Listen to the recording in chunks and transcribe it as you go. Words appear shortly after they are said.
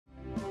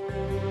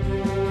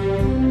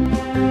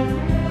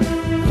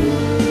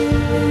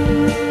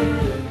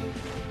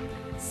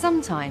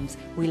Sometimes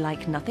we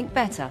like nothing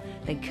better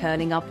than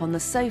curling up on the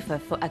sofa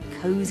for a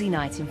cosy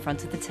night in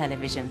front of the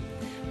television.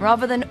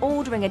 Rather than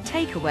ordering a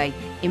takeaway,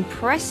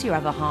 impress your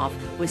other half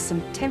with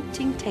some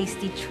tempting,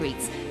 tasty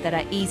treats that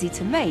are easy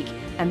to make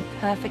and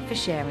perfect for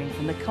sharing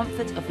from the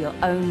comfort of your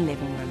own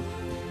living room.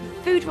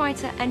 Food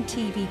writer and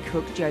TV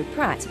cook Jo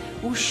Pratt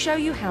will show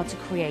you how to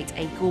create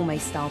a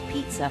gourmet-style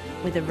pizza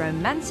with a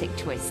romantic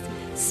twist,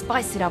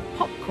 spiced up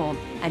popcorn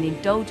and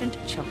indulgent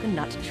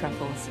chocolate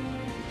truffles.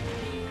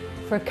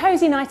 For a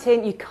cosy night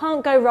in, you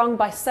can't go wrong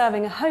by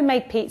serving a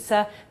homemade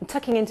pizza and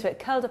tucking into it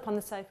curled up on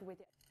the sofa with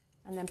you.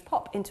 And then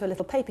pop into a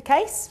little paper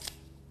case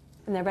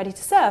and they're ready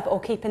to serve or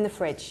keep in the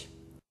fridge.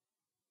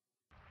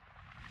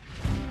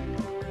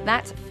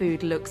 That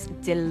food looks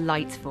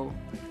delightful.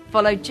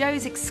 Follow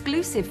Jo's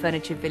exclusive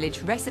Furniture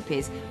Village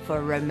recipes for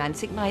a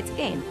romantic night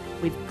in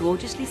with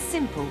gorgeously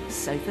simple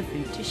sofa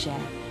food to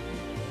share.